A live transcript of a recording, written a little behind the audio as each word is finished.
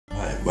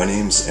my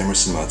name's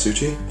Emerson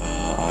Matsuuchi.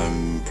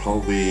 I'm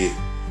probably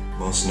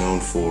most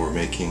known for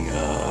making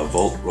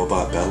Volt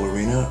Robot Battle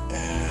Arena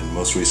and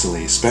most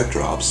recently Spec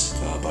Drops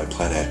by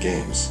Plaid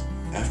Games.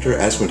 After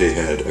Asmodee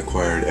had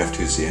acquired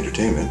F2Z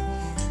Entertainment,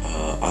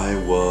 I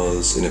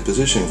was in a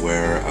position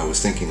where I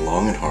was thinking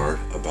long and hard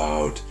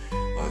about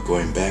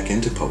going back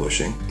into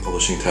publishing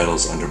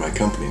titles under my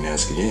company,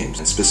 Nasky Games,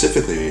 and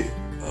specifically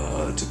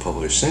to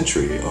publish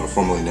Century, or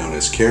formerly known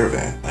as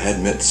Caravan. I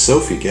had met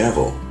Sophie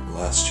Gavel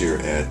last year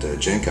at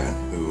Gen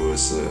Con, who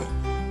was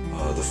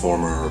the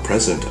former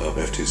president of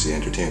F2Z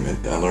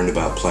Entertainment. I learned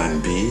about Plan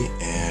B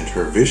and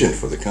her vision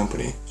for the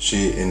company.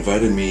 She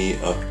invited me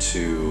up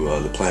to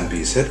the Plan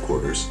B's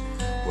headquarters,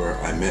 where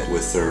I met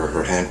with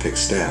her hand-picked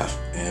staff.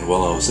 And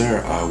while I was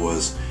there, I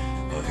was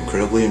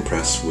incredibly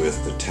impressed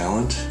with the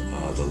talent,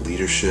 the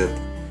leadership,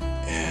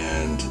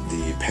 and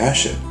the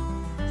passion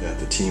that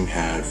the team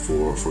had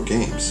for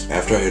games.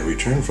 After I had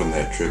returned from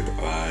that trip,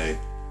 I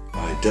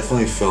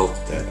definitely felt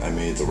that I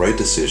made the right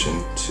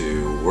decision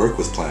to work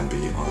with Plan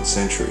B on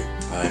Century.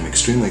 I'm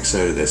extremely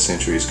excited that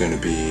Century is going to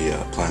be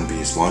Plan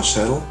B's launch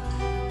title,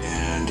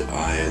 and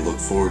I look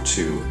forward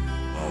to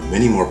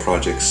many more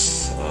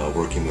projects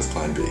working with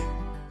Plan B.